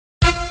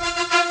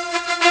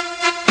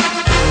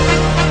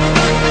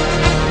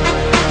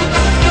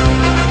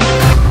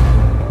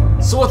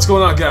What's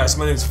going on, guys?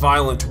 My name is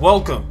Violent.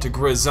 Welcome to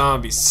Grizz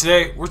Zombies.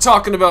 Today we're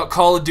talking about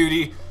Call of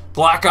Duty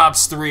Black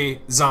Ops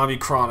 3 Zombie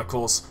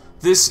Chronicles.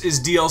 This is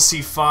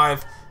DLC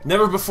 5,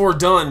 never before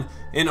done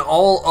in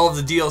all of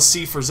the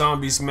DLC for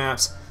Zombies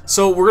maps.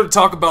 So we're going to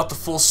talk about the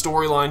full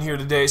storyline here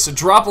today. So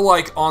drop a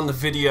like on the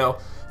video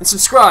and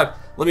subscribe.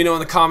 Let me know in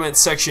the comments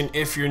section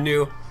if you're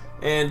new.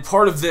 And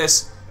part of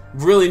this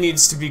really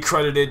needs to be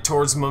credited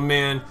towards my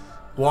man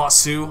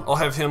Wasu. I'll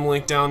have him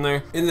linked down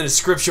there in the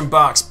description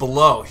box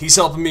below. He's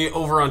helping me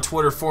over on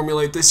Twitter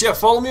formulate this. Yeah,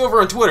 follow me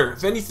over on Twitter.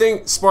 If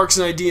anything sparks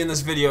an idea in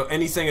this video,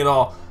 anything at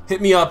all,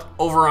 hit me up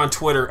over on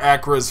Twitter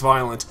at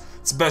GrizzViolent.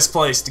 It's the best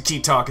place to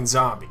keep talking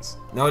zombies.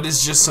 Now, it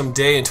is just some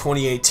day in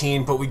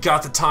 2018, but we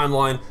got the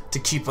timeline to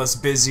keep us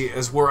busy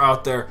as we're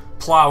out there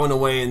plowing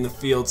away in the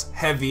fields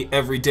heavy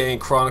every day in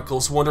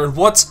Chronicles, wondering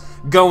what's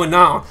going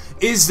on.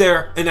 Is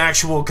there an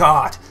actual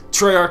god?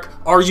 Treyarch,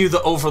 are you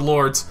the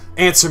overlords?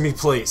 Answer me,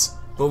 please.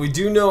 But we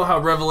do know how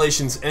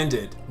Revelations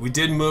ended. We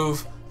did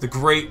move the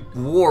Great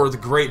War, the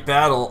Great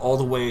Battle, all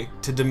the way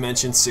to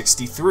Dimension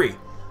 63.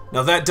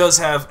 Now that does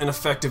have an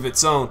effect of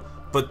its own,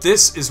 but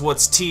this is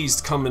what's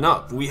teased coming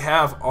up. We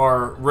have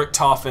our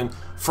Richtofen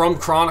from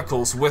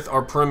Chronicles with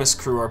our premise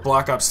crew, our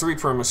Black Ops 3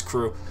 premise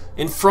crew,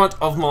 in front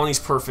of Monty's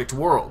perfect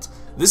world.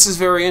 This is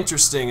very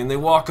interesting, and they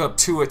walk up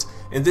to it,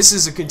 and this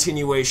is a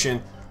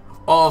continuation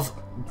of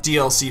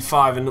DLC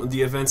 5 and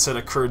the events that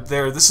occurred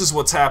there. This is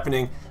what's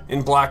happening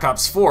in Black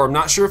Ops 4. I'm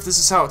not sure if this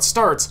is how it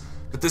starts,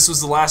 but this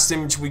was the last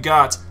image we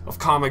got of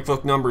comic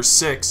book number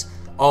 6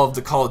 of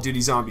the Call of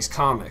Duty Zombies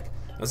comic.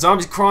 Now,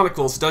 Zombies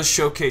Chronicles does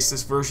showcase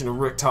this version of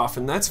Richtofen,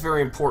 and that's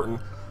very important.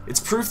 It's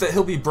proof that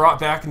he'll be brought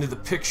back into the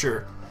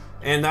picture,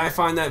 and I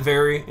find that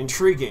very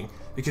intriguing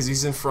because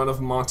he's in front of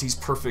Monty's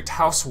perfect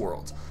house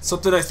world.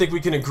 Something I think we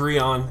can agree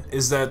on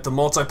is that the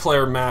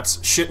multiplayer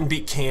maps shouldn't be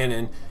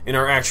canon in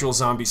our actual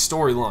zombie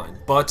storyline,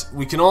 but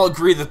we can all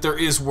agree that there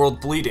is world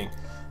bleeding.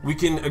 We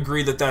can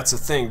agree that that's a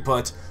thing,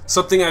 but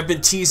something I've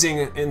been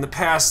teasing in the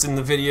past in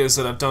the videos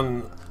that I've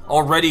done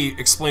already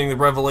explaining the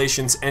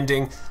Revelations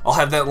ending, I'll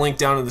have that link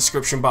down in the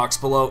description box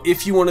below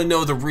if you want to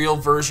know the real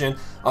version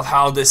of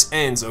how this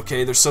ends,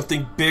 okay? There's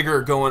something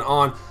bigger going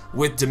on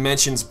with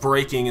dimensions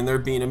breaking and there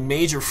being a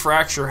major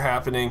fracture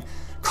happening,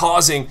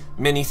 causing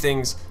many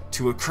things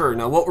to occur.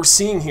 Now what we're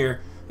seeing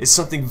here is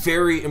something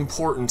very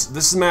important.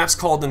 This map's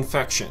called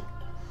Infection,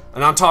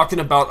 and I'm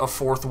talking about a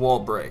fourth wall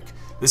break.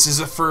 This is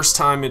the first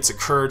time it's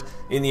occurred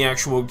in the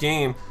actual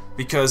game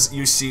because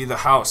you see the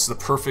house, the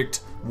perfect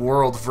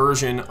world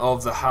version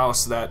of the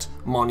house that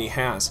Monty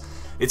has.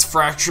 It's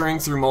fracturing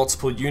through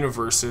multiple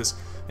universes,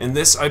 and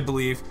this, I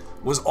believe,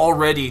 was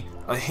already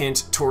a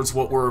hint towards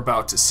what we're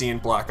about to see in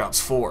Black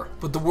Ops 4.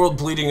 But the world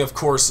bleeding, of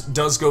course,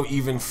 does go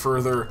even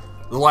further.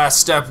 The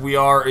last step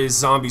is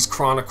Zombies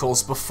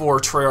Chronicles before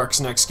Treyarch's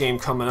next game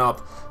coming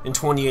up in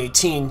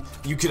 2018.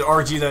 You could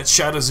argue that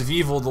Shadows of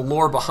Evil, the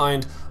lore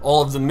behind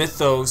all of the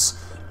mythos,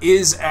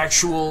 is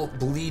actual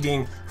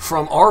bleeding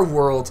from our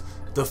world,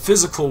 the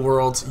physical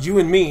world, you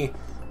and me,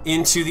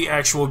 into the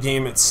actual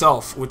game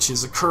itself, which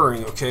is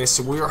occurring, okay?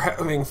 So we are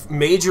having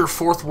major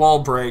fourth wall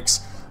breaks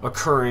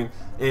occurring,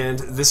 and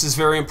this is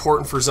very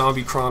important for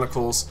Zombie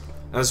Chronicles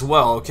as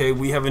well, okay?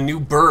 We have a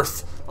new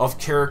birth of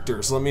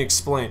characters. Let me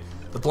explain.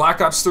 The Black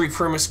Ops 3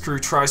 premise crew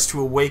tries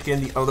to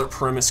awaken the other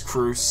premise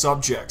crew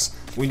subjects.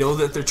 We know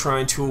that they're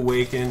trying to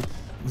awaken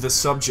the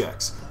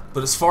subjects.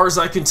 But as far as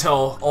I can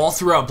tell, all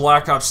throughout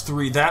Black Ops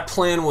 3, that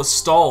plan was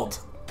stalled.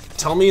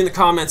 Tell me in the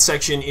comments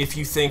section if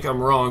you think I'm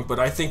wrong, but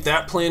I think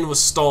that plan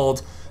was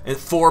stalled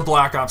for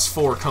Black Ops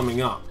 4 coming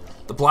up.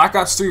 The Black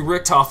Ops 3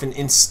 Richtofen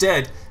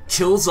instead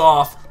kills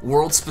off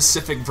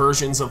world-specific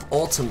versions of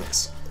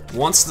Ultimis.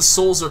 Once the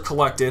souls are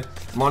collected,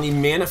 Monty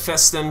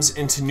manifests them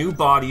into new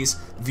bodies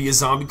via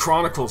Zombie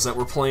Chronicles that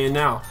we're playing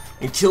now,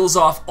 and kills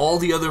off all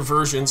the other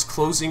versions,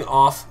 closing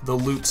off the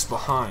loops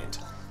behind.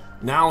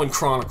 Now in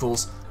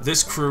Chronicles,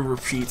 this crew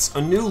repeats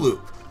a new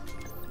loop.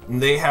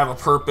 And they have a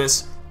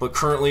purpose, but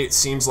currently it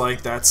seems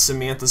like that's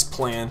Samantha's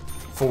plan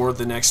for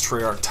the next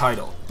Treyarch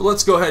title. But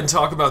let's go ahead and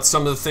talk about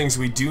some of the things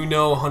we do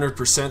know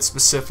 100%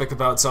 specific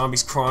about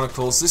Zombies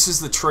Chronicles. This is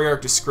the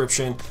Treyarch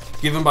description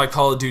given by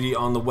Call of Duty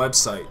on the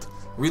website.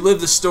 Relive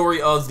the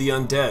story of the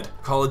undead.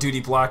 Call of Duty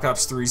Black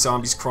Ops 3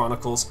 Zombies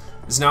Chronicles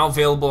is now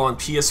available on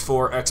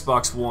PS4,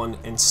 Xbox One,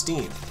 and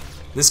Steam.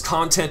 This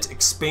content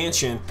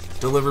expansion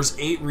delivers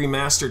 8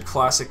 remastered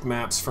classic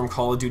maps from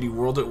Call of Duty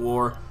World at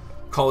War,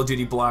 Call of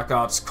Duty Black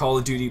Ops, Call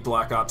of Duty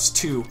Black Ops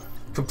 2.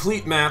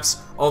 Complete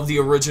maps of the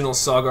original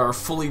saga are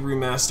fully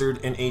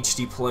remastered and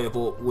HD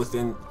playable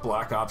within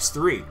Black Ops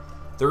 3.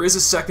 There is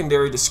a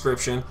secondary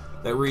description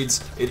that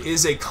reads, "It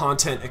is a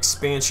content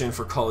expansion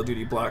for Call of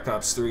Duty Black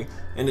Ops 3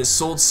 and is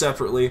sold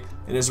separately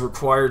and is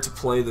required to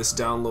play this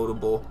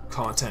downloadable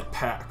content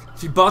pack."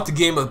 If you bought the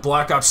game with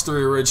Black Ops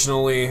 3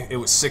 originally, it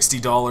was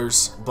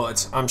 $60,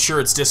 but I'm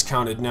sure it's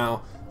discounted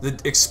now. The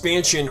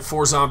expansion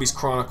for Zombies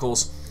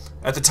Chronicles,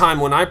 at the time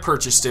when I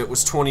purchased it,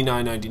 was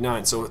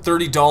 $29.99, so a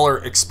 $30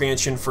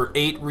 expansion for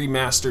 8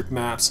 remastered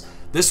maps.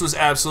 This was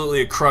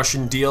absolutely a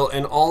crushing deal,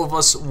 and all of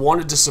us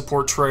wanted to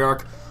support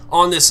Treyarch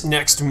on this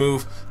next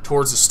move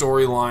towards the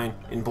storyline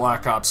in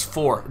Black Ops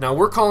 4. Now,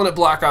 we're calling it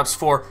Black Ops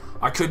 4.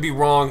 I could be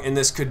wrong, and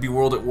this could be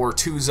World at War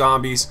II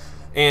Zombies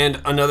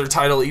and another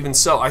title even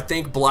so. I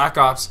think Black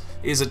Ops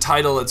is a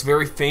title that's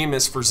very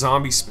famous for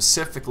zombies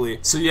specifically.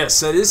 So yes,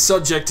 that is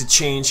subject to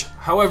change.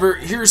 However,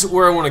 here's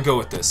where I want to go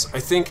with this. I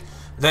think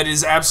that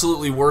is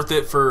absolutely worth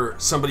it for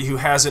somebody who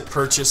hasn't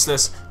purchased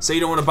this. Say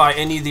you don't want to buy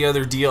any of the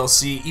other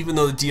DLC, even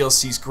though the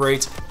DLC is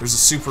great. There's a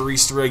super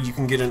Easter egg. You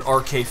can get an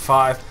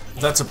RK5.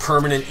 If that's a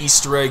permanent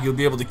Easter egg, you'll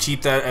be able to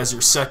keep that as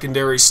your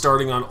secondary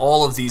starting on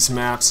all of these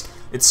maps.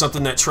 It's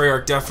something that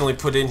Treyarch definitely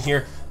put in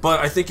here, but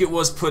I think it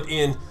was put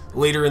in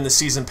later in the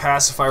season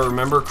pass, if I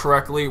remember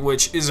correctly,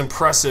 which is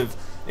impressive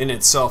in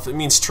itself. It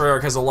means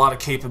Treyarch has a lot of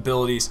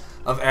capabilities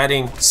of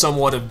adding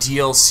somewhat of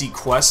DLC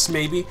quests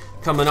maybe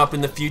coming up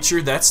in the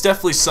future. That's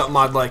definitely something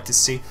I'd like to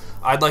see.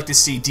 I'd like to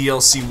see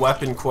DLC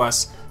weapon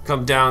quests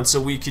come down so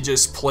we could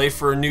just play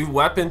for a new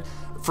weapon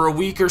for a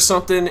week or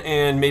something,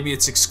 and maybe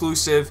it's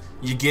exclusive,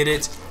 you get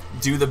it,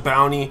 do the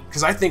bounty,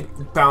 because I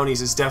think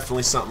bounties is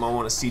definitely something I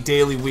want to see,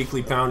 daily,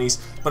 weekly bounties,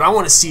 but I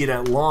want to see it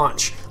at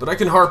launch. But I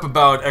can harp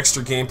about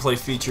extra gameplay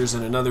features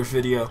in another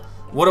video.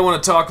 What I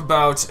want to talk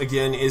about,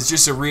 again, is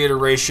just a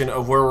reiteration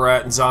of where we're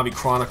at in Zombie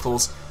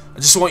Chronicles. I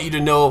just want you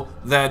to know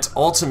that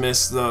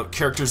Ultimis, the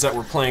characters that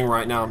we're playing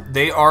right now,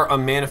 they are a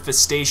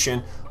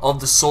manifestation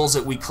of the souls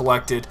that we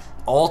collected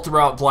all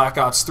throughout Black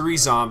Ops 3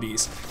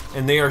 Zombies,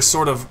 and they are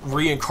sort of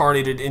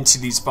reincarnated into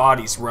these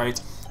bodies,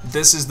 right?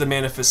 This is the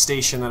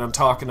manifestation that I'm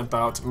talking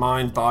about,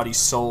 mind, body,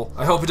 soul.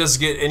 I hope it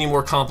doesn't get any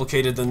more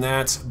complicated than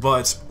that,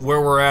 but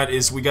where we're at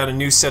is we got a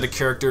new set of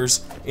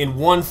characters in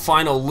one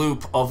final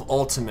loop of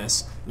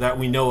Ultimis that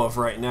we know of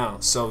right now.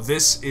 So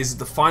this is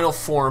the final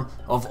form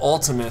of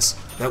Ultimis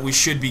that we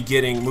should be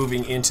getting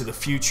moving into the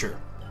future.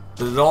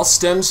 But it all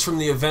stems from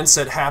the events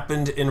that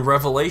happened in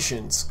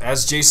Revelations.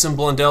 As Jason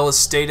Blundell has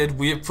stated,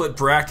 we have put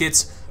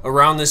brackets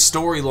around this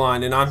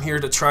storyline, and I'm here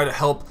to try to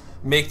help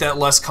make that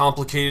less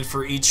complicated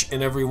for each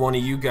and every one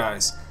of you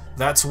guys.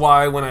 That's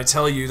why when I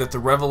tell you that the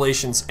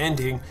Revelations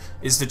ending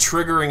is the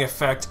triggering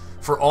effect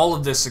for all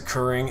of this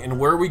occurring, and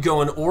where we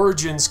go in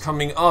Origins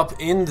coming up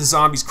in the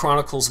Zombies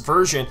Chronicles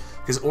version,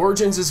 because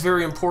Origins is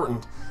very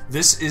important.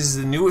 This is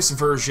the newest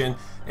version,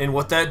 and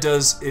what that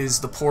does is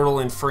the portal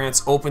in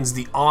France opens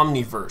the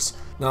Omniverse.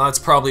 Now that's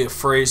probably a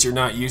phrase you're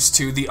not used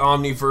to. The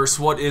Omniverse,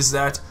 what is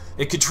that?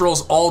 It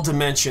controls all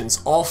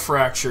dimensions, all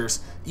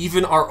fractures,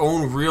 even our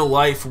own real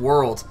life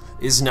world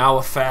is now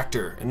a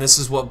factor, and this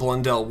is what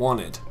Blundell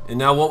wanted. And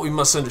now what we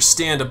must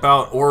understand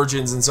about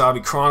Origins and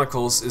Zombie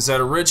Chronicles is that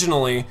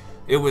originally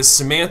it was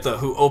Samantha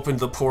who opened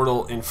the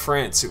portal in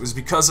France. It was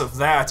because of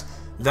that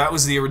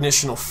was the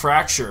initial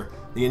fracture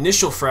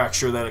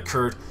that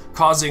occurred,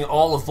 causing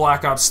all of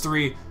Black Ops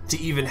 3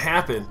 to even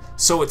happen.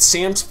 So it's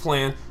Sam's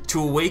plan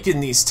to awaken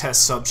these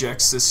test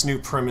subjects, this new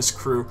premise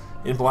crew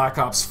in Black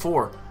Ops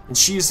 4. And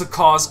she is the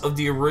cause of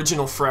the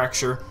original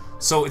fracture,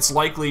 so it's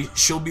likely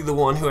she'll be the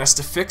one who has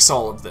to fix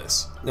all of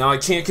this. Now, I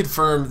can't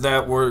confirm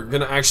that we're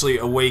going to actually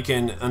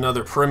awaken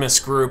another premise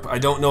group. I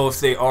don't know if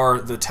they are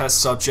the test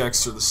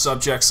subjects or the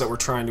subjects that we're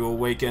trying to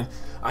awaken.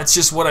 That's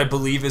just what I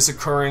believe is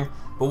occurring.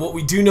 But what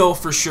we do know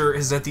for sure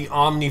is that the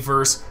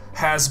Omniverse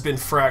has been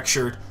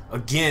fractured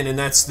again, and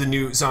that's the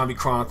new Zombie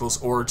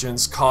Chronicles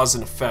Origins cause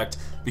and effect,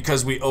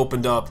 because we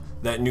opened up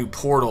that new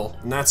portal,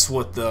 and that's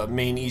what the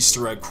main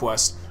Easter egg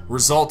quest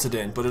resulted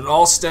in. But it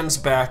all stems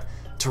back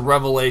to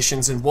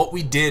Revelations and what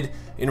we did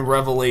in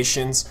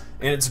Revelations,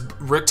 and it's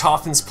Rick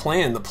Toffan's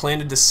plan, the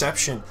plan of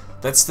deception.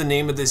 That's the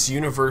name of this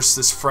universe,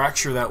 this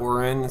fracture that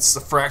we're in. It's the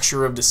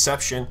fracture of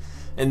deception,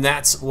 and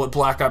that's what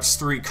Black Ops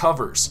 3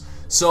 covers.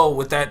 So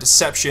with that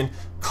deception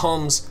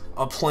comes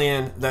a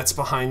plan that's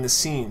behind the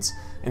scenes,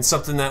 and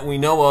something that we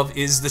know of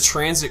is the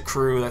transit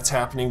crew that's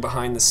happening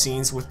behind the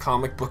scenes with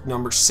comic book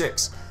number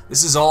 6.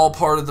 This is all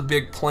part of the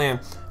big plan.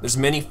 There's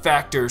many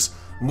factors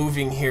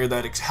moving here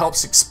that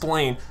helps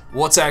explain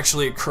what's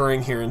actually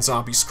occurring here in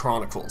Zombies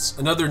Chronicles.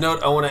 Another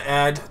note I want to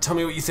add, tell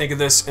me what you think of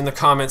this in the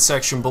comment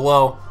section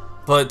below,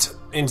 but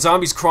in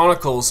Zombies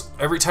Chronicles,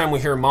 every time we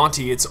hear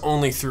Monty, it's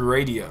only through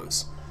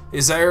radios.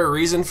 Is there a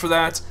reason for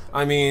that?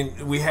 I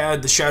mean, we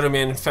had the Shadow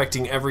Man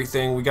infecting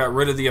everything, we got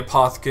rid of the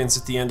Apothecans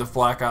at the end of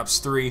Black Ops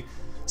 3.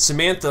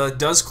 Samantha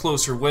does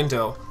close her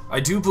window. I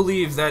do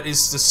believe that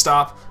is to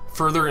stop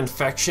further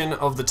infection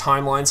of the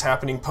timelines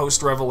happening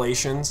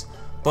post-Revelations.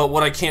 But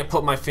what I can't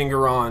put my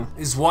finger on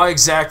is why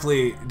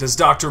exactly does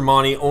Dr.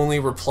 Monty only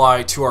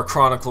reply to our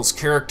Chronicles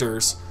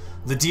characters,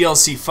 the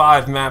DLC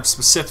 5 map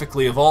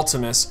specifically of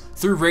Ultimis,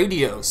 through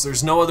radios.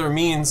 There's no other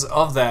means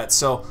of that,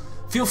 so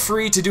feel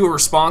free to do a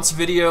response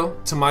video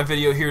to my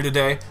video here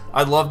today.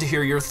 I'd love to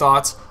hear your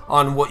thoughts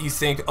on what you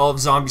think of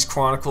Zombies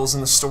Chronicles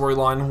and the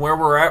storyline and where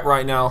we're at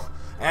right now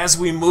as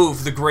we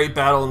move the Great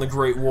Battle and the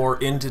Great War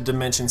into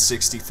Dimension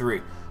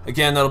 63.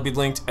 Again, that'll be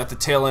linked at the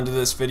tail end of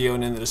this video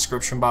and in the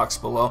description box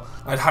below.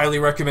 I'd highly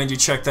recommend you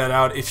check that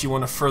out if you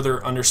want to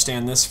further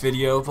understand this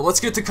video. But let's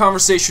get the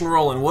conversation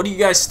rolling. What do you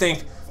guys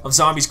think of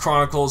Zombies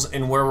Chronicles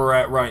and where we're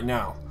at right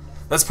now?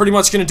 that's pretty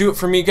much going to do it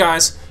for me,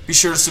 guys. Be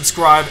sure to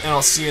subscribe, and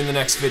I'll see you in the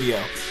next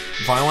video.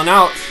 Violent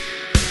out.